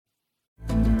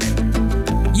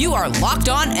You are Locked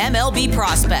On MLB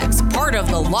Prospects, part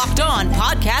of the Locked On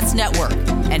Podcast Network.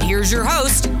 And here's your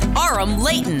host, Aram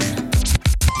Leighton.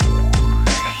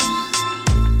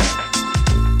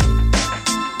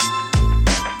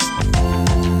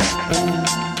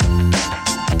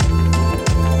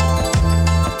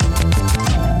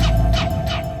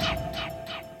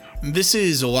 This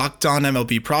is Locked On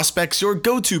MLB Prospects, your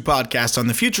go-to podcast on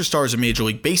the future stars of Major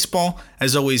League Baseball.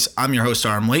 As always, I'm your host,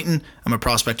 Aram Leighton. I'm a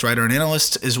prospect writer and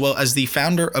analyst, as well as the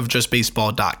founder of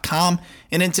JustBaseball.com.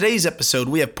 And in today's episode,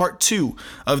 we have part 2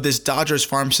 of this Dodgers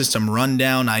farm system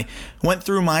rundown. I went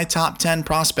through my top 10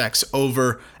 prospects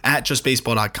over at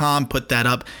JustBaseball.com, put that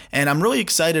up, and I'm really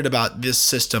excited about this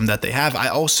system that they have. I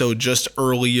also just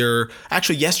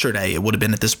yesterday, it would have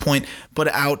been at this point, put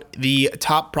out the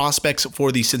top prospects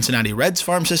for the Cincinnati Reds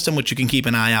farm system, which you can keep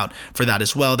an eye out for that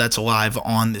as well. That's live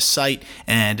on the site,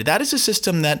 and that is a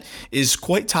system that is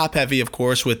quite top-heavy, of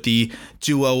course, with the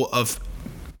duo of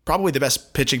probably the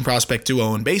best pitching prospect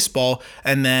duo in baseball,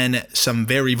 and then some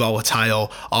very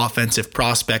volatile offensive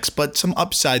prospects, but some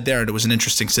upside there, and it was an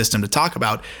interesting system to talk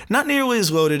about. Not nearly as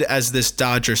loaded as this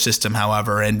Dodger system,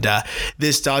 however, and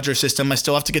this Dodger system, I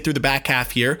still have to get through the back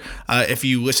half here. If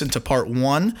you listen to part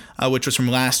 1, which was from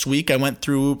last week, I went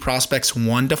through prospects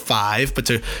 1 to 5, but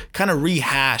to kind of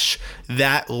rehash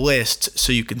that list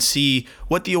so you can see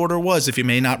what the order was if you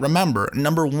may not remember.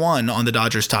 Number 1 on the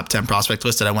Dodgers top 10 prospect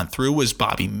list that I went through was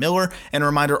Bobby Miller. And a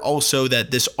reminder also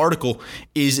that this article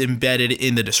is embedded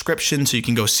in the description, so you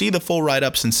can go see the full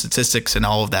write-ups and statistics and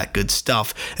all of that good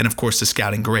stuff. And of course, the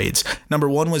scouting grades. Number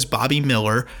 1 was Bobby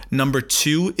Miller. Number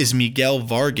 2 is Miguel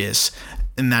Vargas,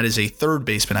 and that is a third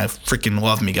baseman. I freaking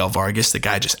love Miguel Vargas. The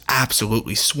guy just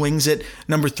absolutely swings it.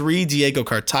 Number 3, Diego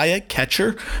Cartaya,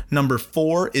 catcher. Number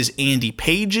 4 is Andy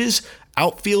Pages,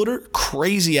 outfielder,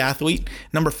 crazy athlete.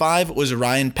 Number 5 was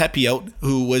Ryan Pepiot,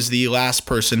 who was the last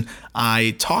person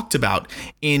I talked about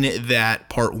in that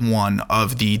part 1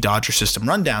 of the Dodger system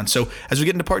rundown. So as we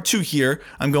get into part 2 here,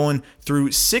 I'm going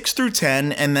through 6 through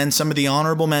 10 and then some of the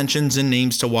honorable mentions and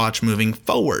names to watch moving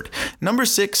forward. Number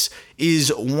 6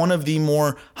 is one of the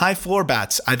more high floor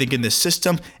bats, I think, in this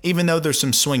system. Even though there's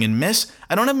some swing and miss,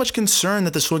 I don't have much concern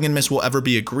that the swing and miss will ever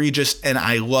be egregious, and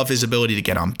I love his ability to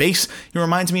get on base. He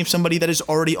reminds me of somebody that is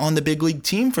already on the big league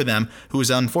team for them, who is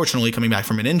unfortunately coming back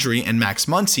from an injury, and Max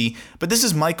Muncy. But this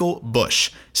is Michael Busch,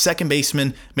 second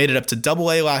baseman, made it up to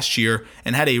Double-A last year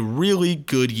and had a really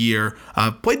good year.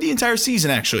 Played the entire season,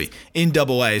 actually, in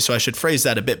Double-A, so I should phrase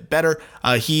that a bit better.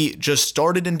 He just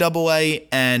started in Double-A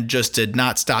and just did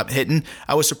not stop hitting.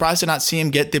 I was surprised to not see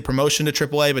him get the promotion to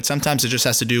AAA, but sometimes it just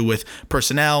has to do with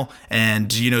personnel and,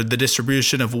 the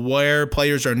distribution of where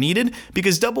players are needed,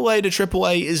 because Double-A to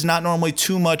AAA is not normally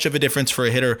too much of a difference for a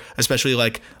hitter, especially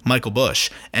like Michael Busch.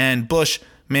 And Busch,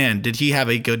 man, did he have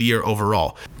a good year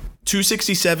overall.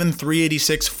 267,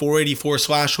 386, 484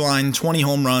 slash line, 20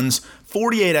 home runs,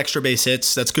 48 extra base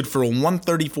hits. That's good for a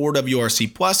 134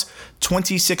 WRC plus,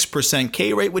 26%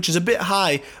 K rate, which is a bit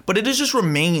high, but it has just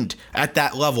remained at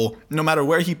that level no matter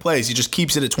where he plays. He just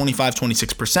keeps it at 25,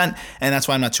 26%, and that's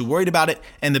why I'm not too worried about it.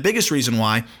 And the biggest reason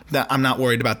why that I'm not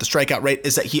worried about the strikeout rate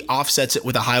is that he offsets it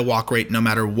with a high walk rate no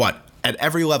matter what. At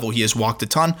every level, he has walked a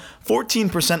ton.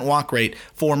 14% walk rate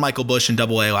for Michael Busch in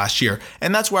Double-A last year.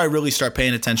 And that's where I really start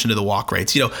paying attention to the walk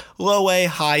rates. Low A,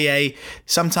 high A,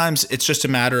 sometimes it's just a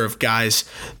matter of guys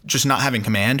just not having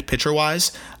command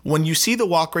pitcher-wise. When you see the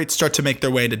walk rates start to make their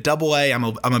way to Double-A, I'm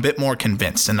a bit more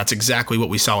convinced. And that's exactly what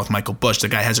we saw with Michael Busch. The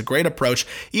guy has a great approach.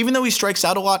 Even though he strikes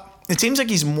out a lot, it seems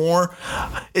like it's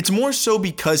more so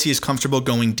because he is comfortable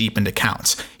going deep into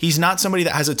counts. He's not somebody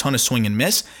that has a ton of swing and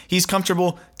miss. He's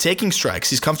comfortable taking strikes.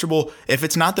 He's comfortable, if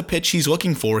it's not the pitch he's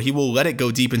looking for, he will let it go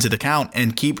deep into the count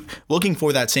and keep looking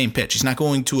for that same pitch. He's not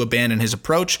going to abandon his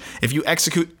approach. If you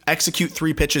execute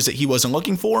 3 pitches that he wasn't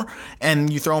looking for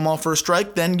and you throw them all for a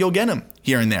strike, then you'll get him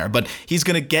here and there. But he's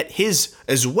going to get his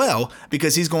as well,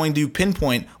 because he's going to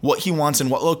pinpoint what he wants in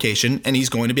what location, and he's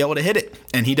going to be able to hit it.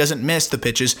 And he doesn't miss the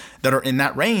pitches that are in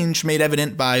that range, made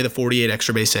evident by the 48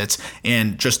 extra base hits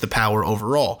and just the power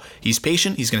overall. He's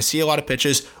patient. He's going to see a lot of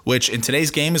pitches, which in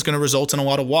today's game is going to result in a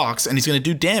lot of walks, and he's going to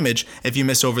do damage if you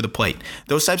miss over the plate.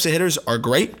 Those types of hitters are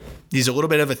great. He's a little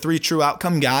bit of a 3 true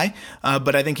outcome guy,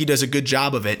 but I think he does a good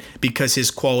job of it because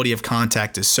his quality of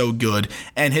contact is so good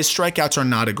and his strikeouts are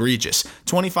not egregious.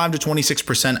 25 to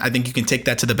 26%, I think you can take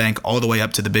that to the bank all the way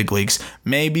up to the big leagues.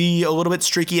 Maybe a little bit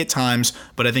streaky at times,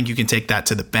 but I think you can take that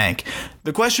to the bank.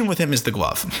 The question with him is the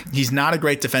glove. He's not a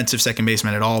great defensive second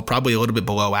baseman at all, probably a little bit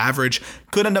below average.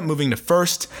 Could end up moving to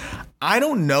first. I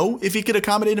don't know if he could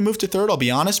accommodate a move to third, I'll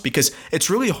be honest, because it's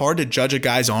really hard to judge a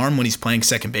guy's arm when he's playing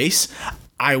second base.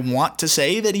 I want to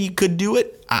say that he could do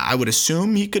it. I would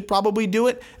assume he could probably do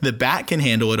it. The bat can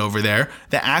handle it over there.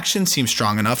 The action seems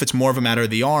strong enough. It's more of a matter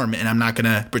of the arm, and I'm not going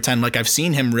to pretend like I've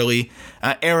seen him really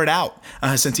air it out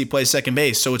since he plays second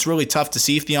base. So it's really tough to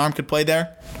see if the arm could play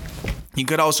there. He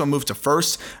could also move to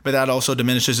first, but that also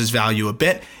diminishes his value a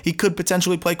bit. He could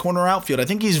potentially play corner outfield. I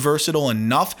think he's versatile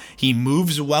enough. He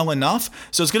moves well enough.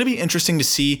 So it's going to be interesting to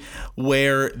see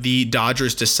where the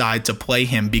Dodgers decide to play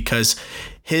him, because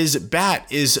his bat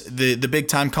is the big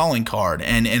time calling card.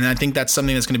 And I think that's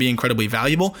something that's going to be incredibly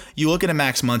valuable. You look at a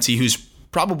Max Muncy, who's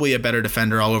probably a better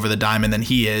defender all over the diamond than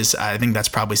he is. I think that's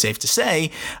probably safe to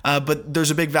say. But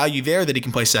there's a big value there that he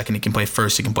can play second, he can play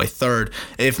first, he can play third.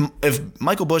 If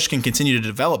Michael Busch can continue to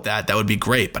develop that would be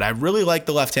great. But I really like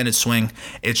the left-handed swing.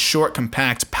 It's short,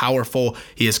 compact, powerful.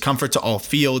 He has comfort to all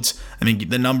fields. I mean,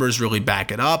 the numbers really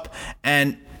back it up.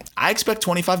 And I expect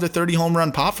 25 to 30 home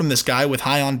run pop from this guy with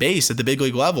high on base at the big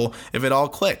league level if it all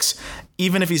clicks.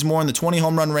 Even if he's more in the 20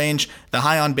 home run range, the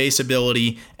high on base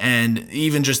ability and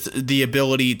even just the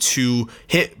ability to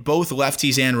hit both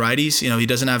lefties and righties, he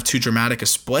doesn't have too dramatic a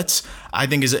splits, I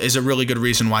think is a really good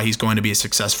reason why he's going to be a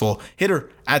successful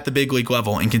hitter at the big league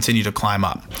level and continue to climb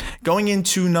up. Going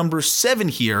into number 7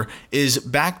 here is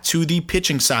back to the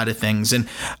pitching side of things. And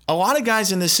a lot of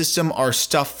guys in this system are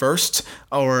stuff first,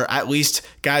 or at least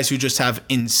guys who just have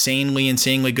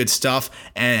insanely good stuff,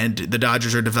 and the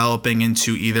Dodgers are developing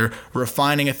into either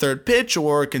refining a third pitch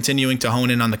or continuing to hone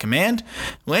in on the command.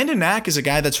 Landon Knack is a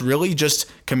guy that's really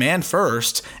just command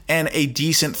first and a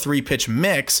decent 3-pitch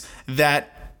mix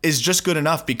that is just good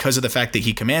enough because of the fact that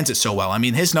he commands it so well. I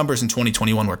mean, his numbers in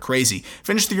 2021 were crazy.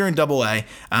 Finished the year in Double-A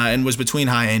and was between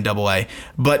High A and Double-A,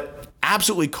 but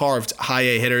absolutely carved High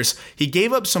A hitters. He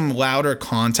gave up some louder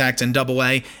contact in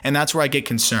Double-A, and that's where I get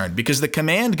concerned, because the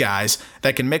command guys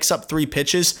that can mix up 3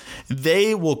 pitches,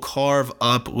 they will carve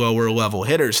up lower level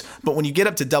hitters. But when you get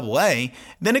up to Double-A,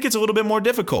 then it gets a little bit more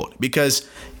difficult, because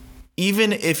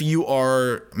even if you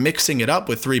are mixing it up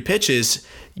with 3 pitches,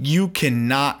 you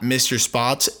cannot miss your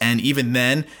spots. And even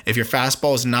then, if your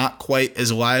fastball is not quite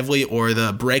as lively or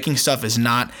the breaking stuff is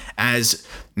not as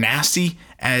nasty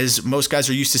as most guys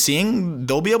are used to seeing,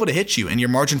 they'll be able to hit you, and your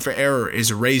margin for error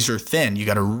is razor thin. You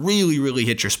got to really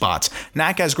hit your spots.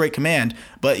 Knack has great command,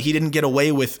 but he didn't get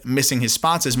away with missing his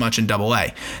spots as much in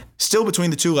Double-A. Still,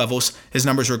 between the 2 levels, his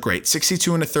numbers were great.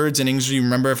 62 1/3 innings. You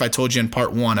remember if I told you in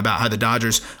part 1 about how the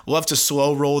Dodgers love to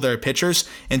slow roll their pitchers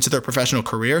into their professional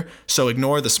career, so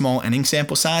ignore the small inning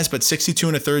sample size, but 62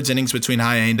 1/3 innings between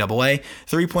High A and Double-A,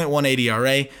 3.18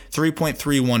 ERA,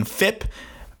 3.31 FIP,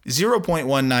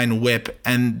 0.19 whip,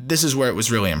 and this is where it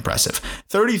was really impressive.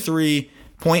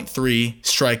 33.3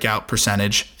 strikeout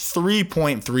percentage,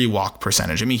 3.3 walk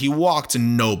percentage. I mean, he walked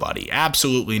nobody,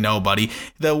 absolutely nobody.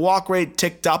 The walk rate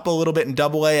ticked up a little bit in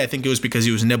Double-A. I think it was because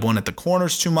he was nibbling at the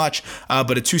corners too much,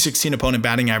 but a .216 opponent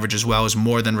batting average as well is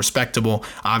more than respectable.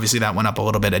 Obviously, that went up a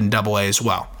little bit in Double-A as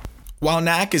well. While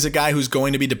Knack is a guy who's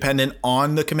going to be dependent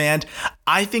on the command,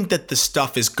 I think that the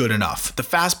stuff is good enough. The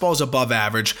fastball's above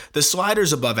average, the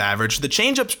slider's above average, the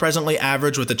changeup's presently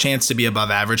average with a chance to be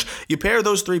above average. You pair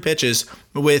those 3 pitches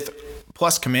with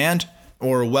plus command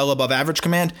or well above average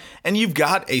command, and you've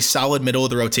got a solid middle of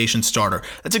the rotation starter.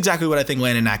 That's exactly what I think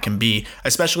Landon Knack can be,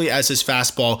 especially as his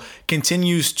fastball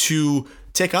continues to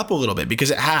tick up a little bit, because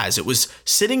it has. It was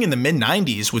sitting in the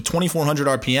mid-90s with 2,400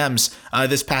 RPMs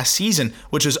this past season,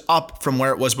 which is up from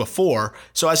where it was before.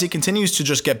 So as he continues to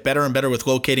just get better and better with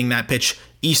locating that pitch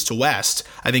east to west,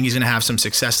 I think he's going to have some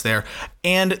success there.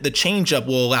 And the changeup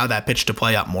will allow that pitch to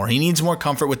play up more. He needs more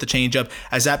comfort with the changeup.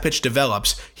 As that pitch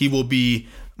develops, he will be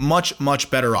much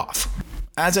better off.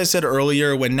 As I said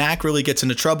earlier, when Knack really gets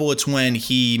into trouble, it's when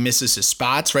he misses his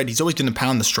spots, right? He's always going to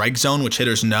pound the strike zone, which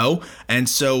hitters know. And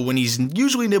so when he's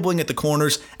usually nibbling at the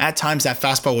corners, at times that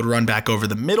fastball would run back over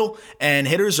the middle, and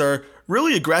hitters are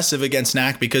really aggressive against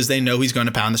Knack because they know he's going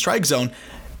to pound the strike zone.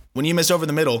 When you miss over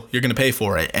the middle, you're going to pay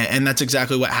for it. And that's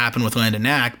exactly what happened with Landon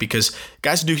Knack, because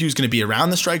guys knew he was going to be around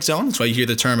the strike zone. That's why you hear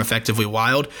the term effectively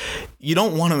wild. You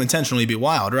don't want to intentionally be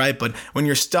wild, right? But when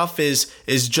your stuff is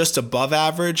just above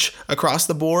average across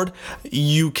the board,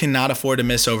 you cannot afford to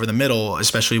miss over the middle,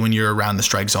 especially when you're around the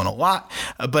strike zone a lot.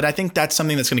 But I think that's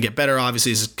something that's going to get better.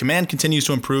 Obviously, his command continues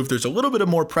to improve. There's a little bit of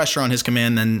more pressure on his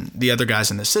command than the other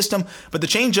guys in the system, but the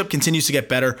changeup continues to get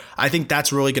better. I think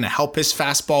that's really going to help his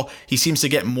fastball. He seems to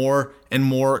get more and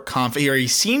more confident, or he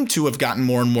seemed to have gotten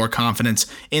more and more confidence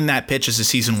in that pitch as the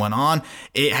season went on.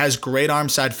 It has great arm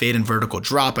side fade and vertical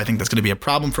drop. I think that's going to be a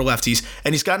problem for lefties,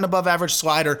 and he's got an above average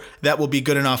slider that will be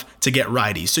good enough to get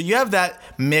righties. So you have that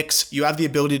mix. You have the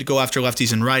ability to go after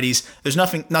lefties and righties. There's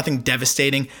nothing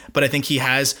devastating, but I think he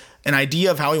has an idea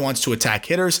of how he wants to attack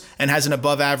hitters and has an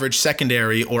above average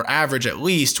secondary, or average at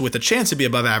least, with a chance to be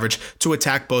above average to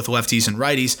attack both lefties and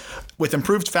righties. With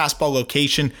improved fastball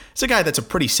location, it's a guy that's a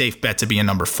pretty safe bet to be a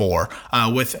number 4.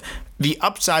 With the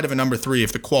upside of a number 3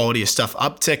 if the quality of stuff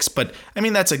upticks, but I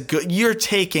mean, that's a good, you're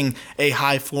taking a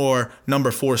high floor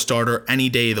number 4 starter any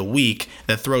day of the week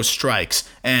that throws strikes,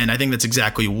 and I think that's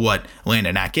exactly what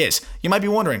Landon Knack is. You might be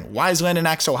wondering, why is Landon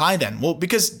Knack so high then? Well,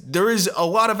 because there is a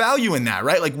lot of value in that,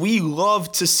 right? Like, we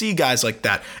love to see guys like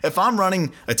that. If I'm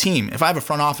running a team, if I have a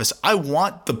front office, I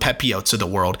want the Pepiots of the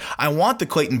world. I want the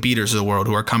Clayton Beaters of the world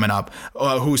who are coming up,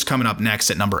 who's coming up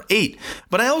next at number 8.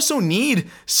 But I also need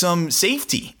some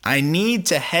safety. I need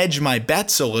to hedge my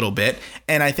bets a little bit,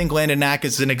 and I think Landon Knack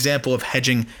is an example of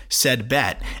hedging said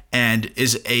bet and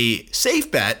is a safe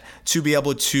bet to be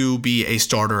able to be a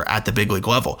starter at the big league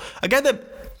level. A guy that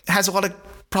has a lot of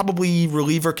probably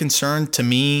reliever concern to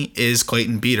me is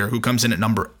Clayton Beeter, who comes in at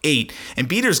number 8, and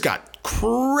Beeter's got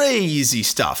crazy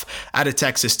stuff out of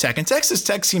Texas Tech, and Texas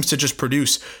Tech seems to just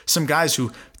produce some guys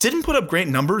who didn't put up great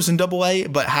numbers in AA,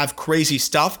 but have crazy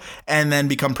stuff and then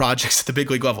become projects at the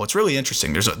big league level. It's really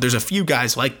interesting. There's a few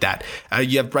guys like that.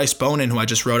 You have Bryce Bonin, who I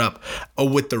just wrote up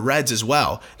with the Reds as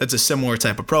well. That's a similar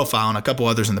type of profile, and a couple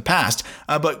others in the past.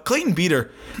 But Clayton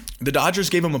Beeter, the Dodgers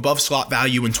gave him above slot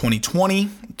value in 2020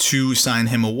 to sign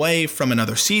him away from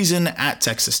another season at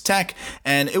Texas Tech,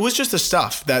 and it was just the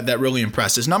stuff that really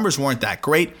impressed. His numbers weren't that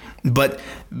great, but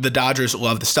the Dodgers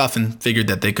loved the stuff and figured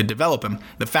that they could develop him.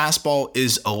 The fastball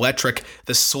is electric.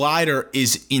 The slider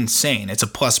is insane. It's a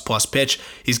plus pitch.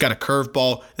 He's got a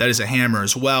curveball that is a hammer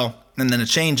as well, and then a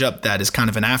changeup that is kind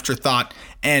of an afterthought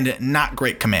and not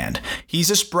great command.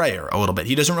 He's a sprayer a little bit.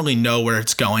 He doesn't really know where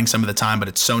it's going some of the time, but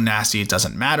it's so nasty it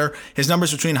doesn't matter. His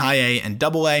numbers between high A and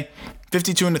AA: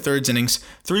 52 1/3 innings,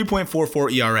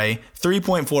 3.44 ERA,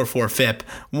 3.44 FIP,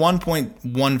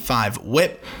 1.15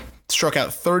 WHIP. Struck out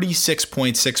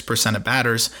 36.6% of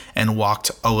batters and walked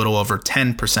a little over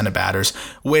 10% of batters,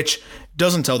 which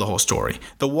doesn't tell the whole story.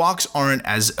 The walks aren't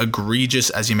as egregious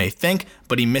as you may think,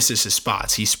 but he misses his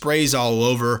spots. He sprays all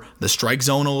over the strike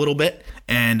zone a little bit,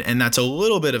 and that's a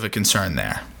little bit of a concern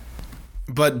there.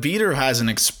 But Beeter has an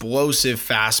explosive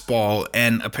fastball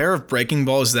and a pair of breaking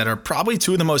balls that are probably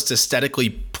two of the most aesthetically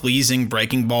pleasing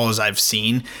breaking balls I've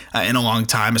seen in a long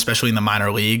time, especially in the minor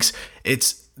leagues.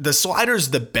 The slider's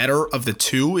the better of the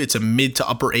two. It's a mid to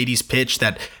upper 80s pitch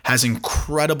that has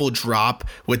incredible drop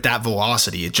with that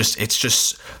velocity. It's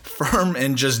just firm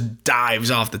and just dives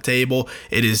off the table.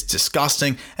 It is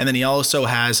disgusting. And then he also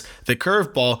has the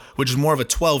curveball, which is more of a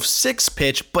 12-6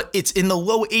 pitch, but it's in the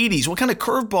low 80s. What kind of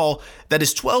curveball that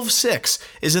is 12-6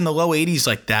 is in the low 80s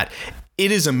like that?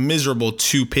 It is a miserable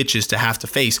 2 pitches to have to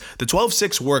face. The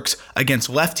 12-6 works against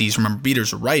lefties. Remember,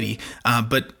 Beeter's a righty,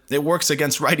 but it works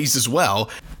against righties as well.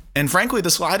 And frankly, the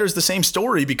slider is the same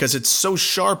story because it's so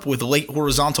sharp with late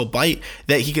horizontal bite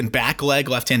that he can back leg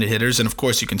left-handed hitters, and of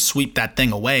course you can sweep that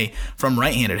thing away from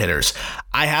right-handed hitters.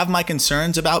 I have my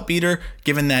concerns about Beeter,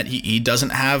 given that he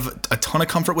doesn't have a ton of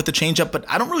comfort with the changeup, but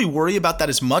I don't really worry about that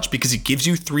as much because it gives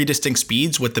you 3 distinct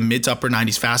speeds with the mid to upper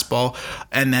 90s fastball,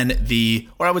 and then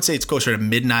or I would say it's closer to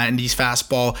mid 90s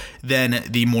fastball, then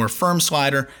the more firm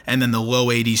slider, and then the low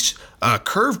 80s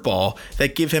curveball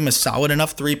that give him a solid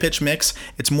enough 3-pitch mix.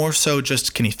 It's more so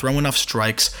just, can he throw enough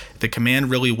strikes? The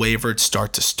command really wavered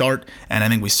start to start, and I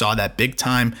think we saw that big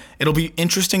time. It'll be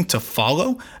interesting to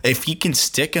follow. If he can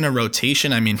stick in a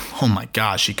rotation, I mean, oh my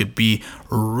gosh, he could be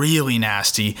really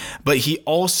nasty, but he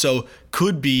also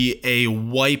could be a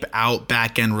wipe out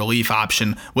back end relief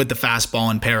option with the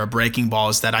fastball and pair of breaking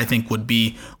balls that I think would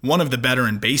be one of the better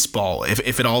in baseball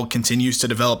if it all continues to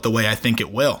develop the way I think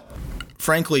it will.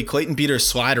 Frankly, Clayton Beeter's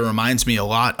slider reminds me a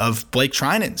lot of Blake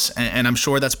Treinen's, and I'm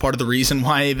sure that's part of the reason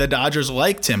why the Dodgers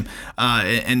liked him,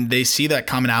 and they see that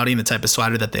commonality in the type of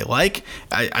slider that they like.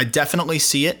 I definitely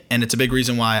see it, and it's a big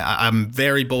reason why I'm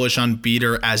very bullish on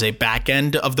Beeter as a back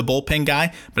end of the bullpen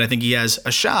guy, but I think he has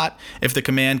a shot, if the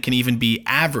command can even be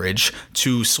average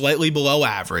to slightly below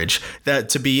average, that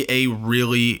to be a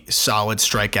really solid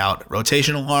strikeout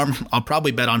rotational arm. I'll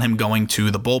probably bet on him going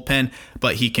to the bullpen,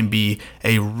 but he can be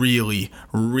a really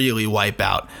wipe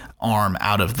out arm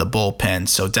out of the bullpen,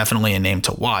 so definitely a name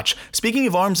to watch. Speaking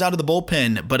of arms out of the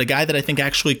bullpen, but a guy that I think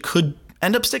actually could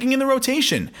end up sticking in the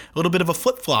rotation, a little bit of a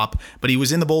flip-flop, but he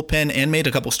was in the bullpen and made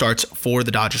a couple starts for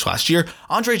the Dodgers last year,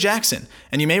 Andre Jackson.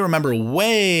 And you may remember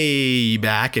way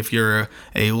back, if you're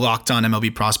a Locked On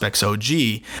MLB Prospects OG,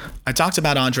 I talked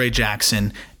about Andre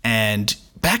Jackson, and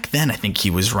back then I think he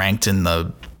was ranked in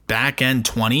the back end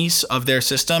 20s of their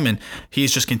system, and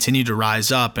he's just continued to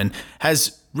rise up and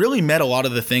has really met a lot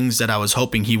of the things that I was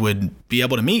hoping he would be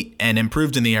able to meet and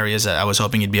improved in the areas that I was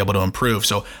hoping he'd be able to improve.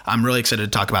 So I'm really excited to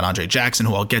talk about Andre Jackson,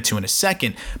 who I'll get to in a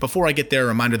second. Before I get there, a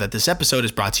reminder that this episode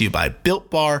is brought to you by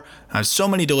Built Bar. It has so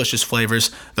many delicious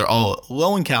flavors. They're all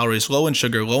low in calories, low in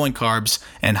sugar, low in carbs,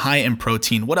 and high in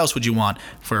protein. What else would you want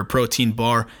for a protein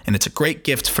bar? And it's a great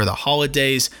gift for the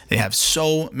holidays. They have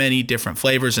so many different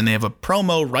flavors, and they have a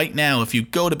promo right now. If you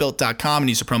go to Built.com and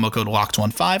use the promo code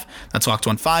LOCKED15, that's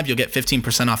LOCKED15, you'll get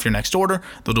 15% off your next order.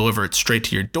 They'll deliver it straight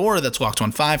to your door. That's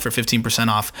LOCKED15 for 15%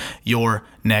 off your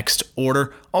next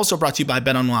order. Also brought to you by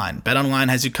BetOnline. BetOnline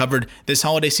has you covered this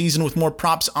holiday season with more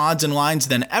props, odds, and lines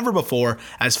than ever before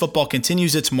as football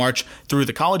continues its march through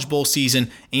the college bowl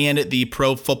season and the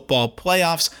pro football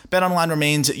playoffs. BetOnline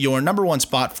remains your number one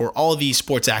spot for all of the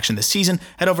sports action this season.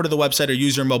 Head over to the website or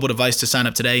use your mobile device to sign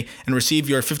up today and receive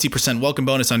your 50% welcome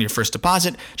bonus on your first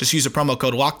deposit. Just use the promo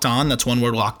code LOCKEDON, that's one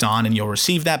word, LOCKEDON, and you'll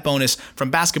receive that bonus from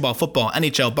basketball, football,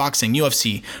 NHL, boxing,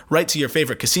 UFC, right to your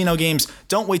favorite casino games.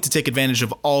 Don't wait to take advantage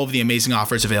of all of the amazing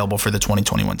offers available for the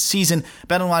 2021 season.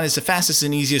 BetOnline is the fastest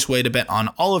and easiest way to bet on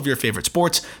all of your favorite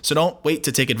sports, so don't wait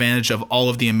to take advantage of all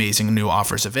of the amazing new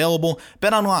offers available.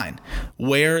 BetOnline,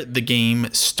 where the game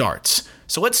starts.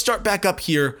 So let's start back up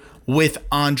here with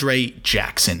Andre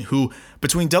Jackson, who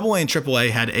between AA and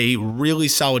AAA had a really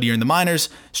solid year in the minors,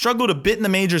 struggled a bit in the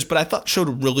majors, but I thought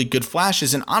showed really good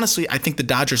flashes. And honestly, I think the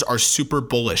Dodgers are super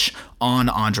bullish on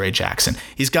Andre Jackson.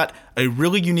 He's got a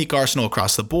really unique arsenal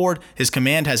across the board. His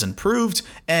command has improved,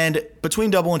 and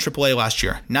between AA and AAA last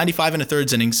year, 95 and a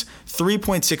third innings,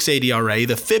 3.68 ERA.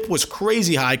 The FIP was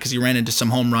crazy high because he ran into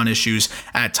some home run issues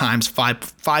at times,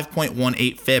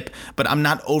 5.18 FIP, but I'm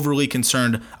not overly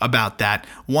concerned about that.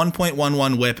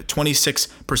 1.11 WHIP,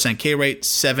 26% K rate,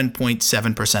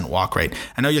 7.7% walk rate.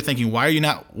 I know you're thinking, why are you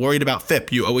not worried about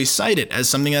FIP? You always cite it as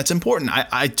something that's important.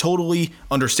 I totally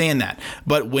understand that.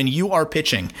 But when you are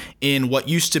pitching in what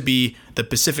used to be the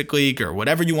Pacific League or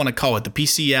whatever you want to call it, the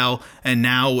PCL, and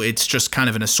now it's just kind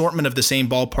of an assortment of the same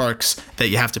ballparks that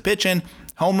you have to pitch in,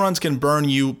 home runs can burn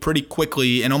you pretty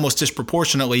quickly and almost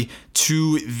disproportionately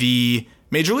to the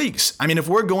major leagues. I mean, if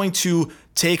we're going to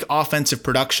take offensive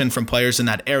production from players in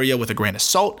that area with a grain of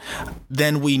salt,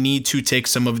 then we need to take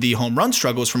some of the home run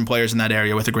struggles from players in that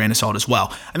area with a grain of salt as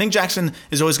well. I think Jackson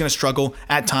is always going to struggle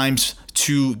at times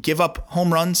to give up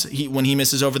home runs when he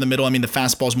misses over the middle. I mean, the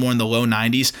fastball's more in the low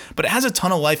 90s, but it has a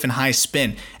ton of life and high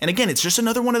spin. And again, it's just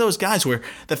another one of those guys where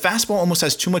the fastball almost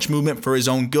has too much movement for his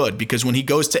own good, because when he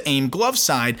goes to aim glove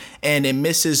side and it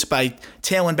misses by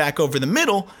tailing back over the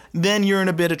middle, then you're in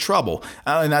a bit of trouble.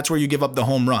 And that's where you give up the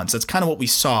home runs. That's kind of what we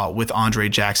saw with Andre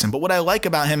Jackson. But what I like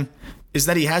about him is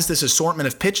that he has this assortment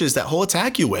of pitches that he'll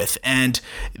attack you with, and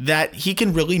that he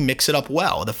can really mix it up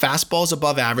well. The fastball is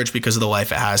above average because of the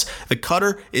life it has. The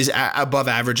cutter is above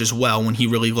average as well when he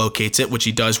really locates it, which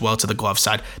he does well to the glove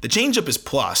side. The changeup is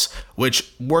plus,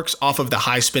 which works off of the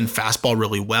high spin fastball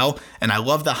really well, and I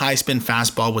love the high spin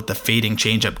fastball with the fading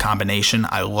changeup combination.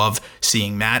 I love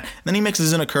seeing that. Then he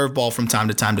mixes in a curveball from time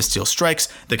to time to steal strikes.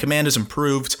 The command is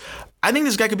improved. I think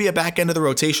this guy could be a back end of the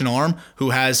rotation arm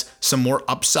who has some more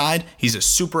upside. He's a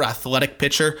super athletic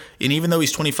pitcher, and even though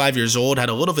he's 25 years old, had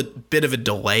a little bit of a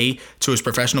delay to his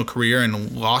professional career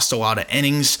and lost a lot of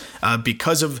innings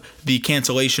because of the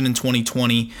cancellation in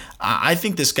 2020. I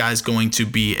think this guy's going to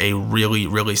be a really,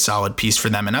 really solid piece for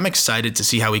them, and I'm excited to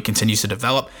see how he continues to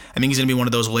develop. I think he's going to be one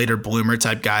of those later bloomer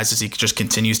type guys as he just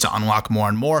continues to unlock more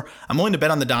and more. I'm willing to bet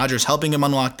on the Dodgers helping him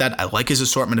unlock that. I like his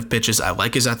assortment of pitches. I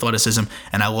like his athleticism,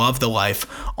 and I love the life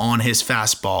on his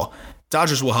fastball.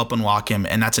 Dodgers will help unlock him,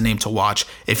 and that's a name to watch.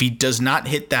 If he does not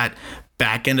hit that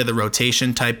back end of the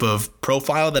rotation type of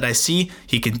profile that I see,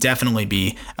 he can definitely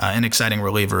be an exciting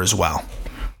reliever as well.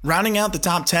 Rounding out the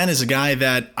top 10 is a guy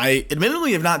that I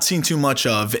admittedly have not seen too much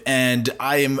of, and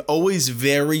I am always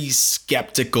very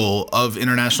skeptical of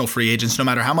international free agents, no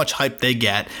matter how much hype they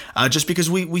get, just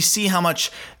because we see how much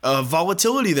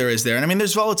volatility there is there. And I mean,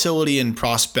 there's volatility in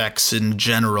prospects in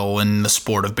general in the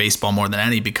sport of baseball more than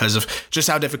any, because of just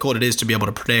how difficult it is to be able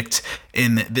to predict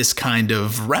in this kind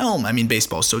of realm. I mean,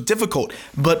 baseball is so difficult,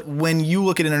 but when you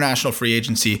look at international free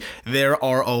agency, there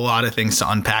are a lot of things to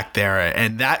unpack there,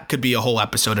 and that could be a whole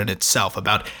episode in itself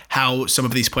about how some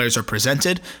of these players are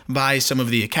presented by some of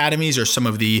the academies or some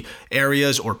of the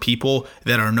areas or people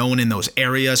that are known in those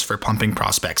areas for pumping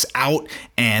prospects out,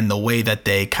 and the way that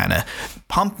they kind of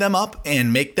pump them up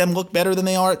and make them look better than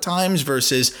they are at times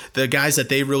versus the guys that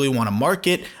they really want to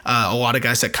market. A lot of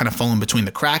guys that kind of fall in between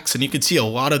the cracks, and you can see a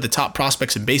lot of the top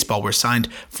prospects in baseball were signed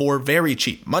for very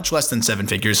cheap, much less than 7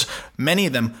 figures, many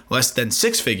of them less than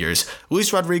 6 figures.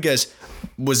 Luis Rodriguez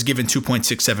was given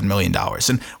 $2.67 million.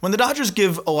 And when the Dodgers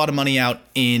give a lot of money out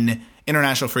in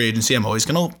international free agency, I'm always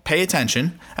going to pay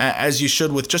attention, as you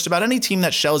should with just about any team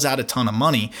that shells out a ton of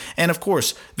money. And of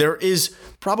course, there is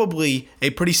probably a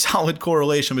pretty solid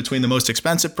correlation between the most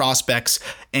expensive prospects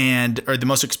or the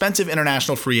most expensive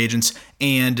international free agents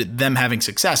and them having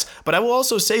success. But I will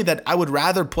also say that I would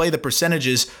rather play the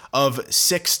percentages of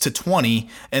 6 to 20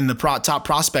 in the top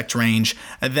prospect range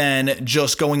than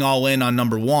just going all in on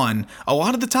number one a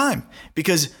lot of the time,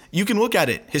 because you can look at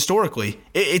it historically.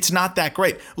 It's not that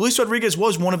great. Luis Rodriguez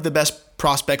was one of the best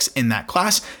prospects in that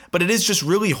class, but it is just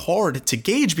really hard to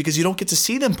gauge because you don't get to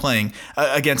see them playing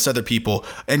against other people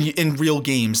and in real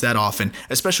games that often,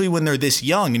 especially when they're this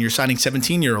young and you're signing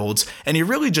 17-year-olds and you're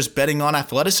really just betting on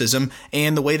athleticism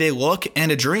and the way they look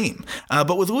and a dream.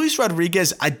 But with Luis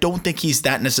Rodriguez, I don't think he's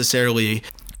that necessarily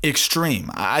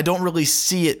extreme. I don't really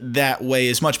see it that way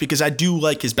as much because I do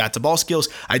like his bat to ball skills.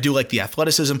 I do like the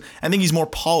athleticism. I think he's more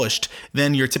polished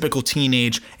than your typical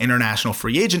teenage international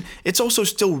free agent. It's also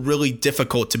still really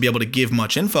difficult to be able to give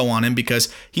much info on him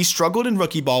because he struggled in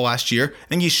rookie ball last year. I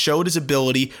think he showed his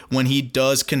ability when he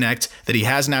does connect, that he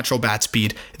has natural bat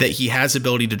speed, that he has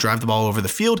ability to drive the ball over the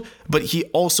field, but he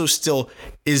also still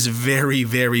is very,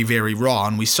 very, very raw.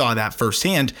 And we saw that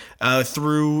firsthand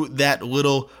through that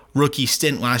little rookie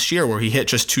stint last year where he hit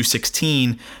just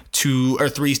 216 or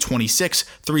 326,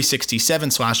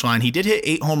 367 slash line. He did hit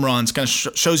 8 home runs. Kind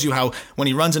of shows you how when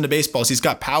he runs into baseballs, he's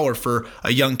got power for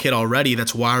a young kid already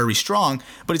that's wiry strong,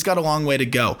 but he's got a long way to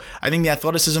go. I think the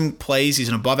athleticism plays. He's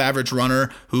an above average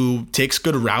runner who takes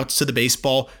good routes to the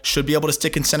baseball, should be able to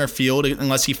stick in center field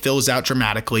unless he fills out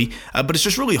dramatically. But it's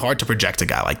just really hard to project a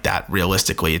guy like that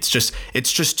realistically. It's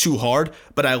just too hard,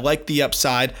 but I like the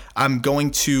upside. I'm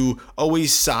going to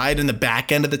always side in the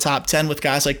back end of the top 10 with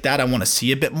guys like that. I want to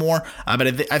see a bit more,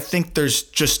 but I think there's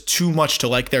just too much to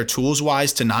like there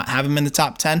tools-wise to not have him in the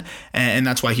top 10, and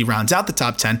that's why he rounds out the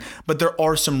top 10. But there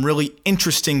are some really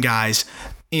interesting guys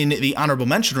in the honorable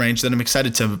mention range that I'm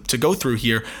excited to go through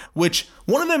here, which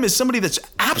one of them is somebody that's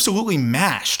absolutely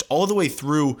mashed all the way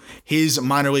through his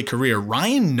minor league career,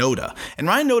 Ryan Noda. And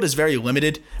Ryan Noda is very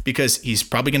limited because he's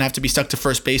probably going to have to be stuck to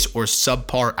first base or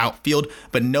subpar outfield,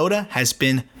 but Noda has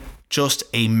been just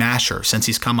a masher since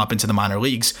he's come up into the minor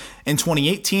leagues. In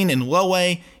 2018 in low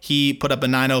A, he put up a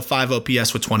 905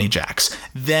 OPS with 20 jacks.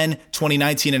 Then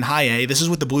 2019 in high A, this is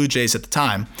with the Blue Jays at the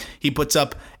time, he puts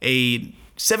up a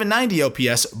 790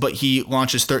 OPS, but he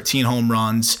launches 13 home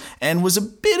runs and was a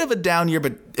bit of a down year,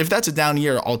 but if that's a down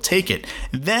year, I'll take it.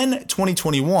 Then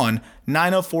 2021,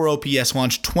 904 OPS,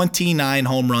 launched 29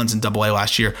 home runs in AA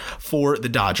last year for the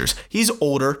Dodgers. He's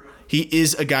older. He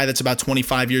is a guy that's about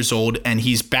 25 years old, and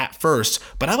he's bat first,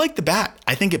 but I like the bat.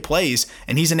 I think it plays,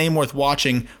 and he's a name worth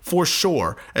watching for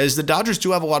sure, as the Dodgers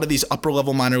do have a lot of these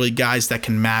upper-level minor league guys that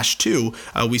can mash too.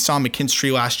 We saw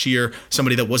McKinstry last year,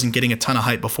 somebody that wasn't getting a ton of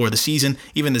hype before the season,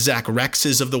 even the Zach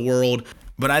Rexes of the world.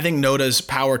 But I think Noda's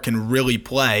power can really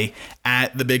play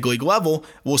at the big league level.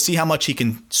 We'll see how much he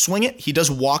can swing it. He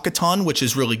does walk a ton, which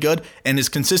is really good, and has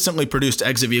consistently produced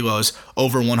exit velos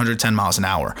over 110 miles an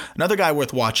hour. Another guy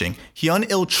worth watching,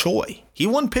 Hyun-Il Choi. He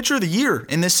won Pitcher of the Year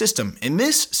in this system.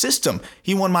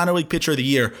 He won Minor League Pitcher of the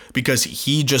Year because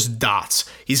he just dots.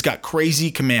 He's got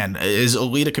crazy command, as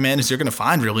elite a command as you're going to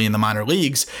find really in the minor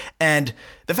leagues. And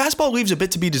the fastball leaves a bit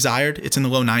to be desired. It's in the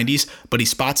low 90s, but he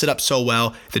spots it up so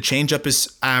well. The changeup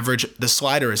is average. The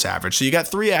slider is average. So you got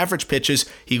 3 average pitches.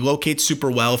 He locates super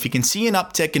well. If he can see an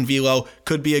uptick in velo,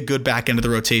 could be a good back end of the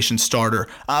rotation starter.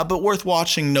 But worth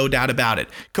watching, no doubt about it.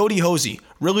 Cody Hosey,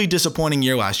 really disappointing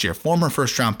year last year. Former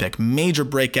first-round pick, major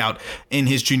breakout in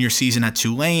his junior season at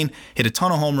Tulane, hit a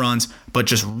ton of home runs, but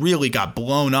just really got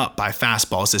blown up by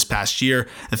fastballs this past year.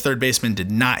 The third baseman did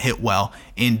not hit well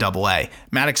in AA.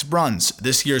 Maddox Bruns,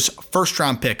 this year's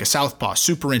first-round pick, a southpaw,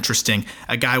 super interesting,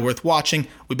 a guy worth watching.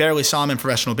 We barely saw him in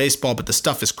professional baseball, but the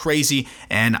stuff is crazy,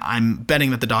 and I'm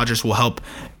betting that the Dodgers will help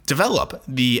develop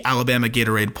the Alabama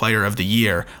Gatorade Player of the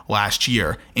Year last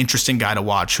year. Interesting guy to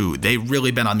watch, who they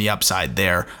really been on the upside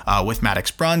there with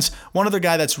Maddox Bruns. One other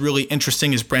guy that's really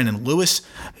interesting is Brandon Lewis.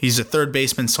 He's a third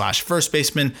baseman / first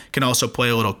baseman, can also play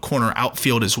a little corner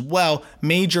outfield as well.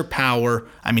 Major power.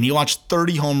 I mean, he launched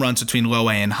 30 home runs between low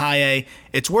A and high A.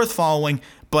 It's worth following,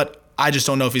 but I just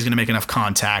don't know if he's going to make enough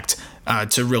contact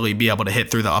to really be able to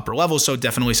hit through the upper levels, so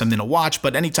definitely something to watch.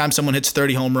 But anytime someone hits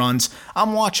 30 home runs,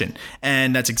 I'm watching,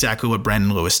 and that's exactly what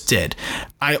Brandon Lewis did.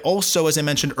 I also, as I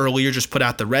mentioned earlier, just put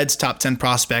out the Reds' top 10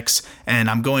 prospects, and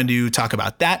I'm going to talk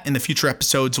about that in the future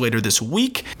episodes later this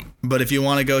week. But if you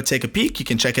want to go take a peek, you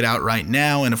can check it out right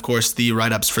now. And of course, the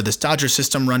write-ups for this Dodger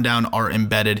system rundown are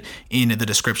embedded in the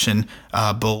description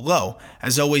below.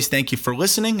 As always, thank you for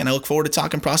listening, and I look forward to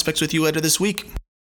talking prospects with you later this week.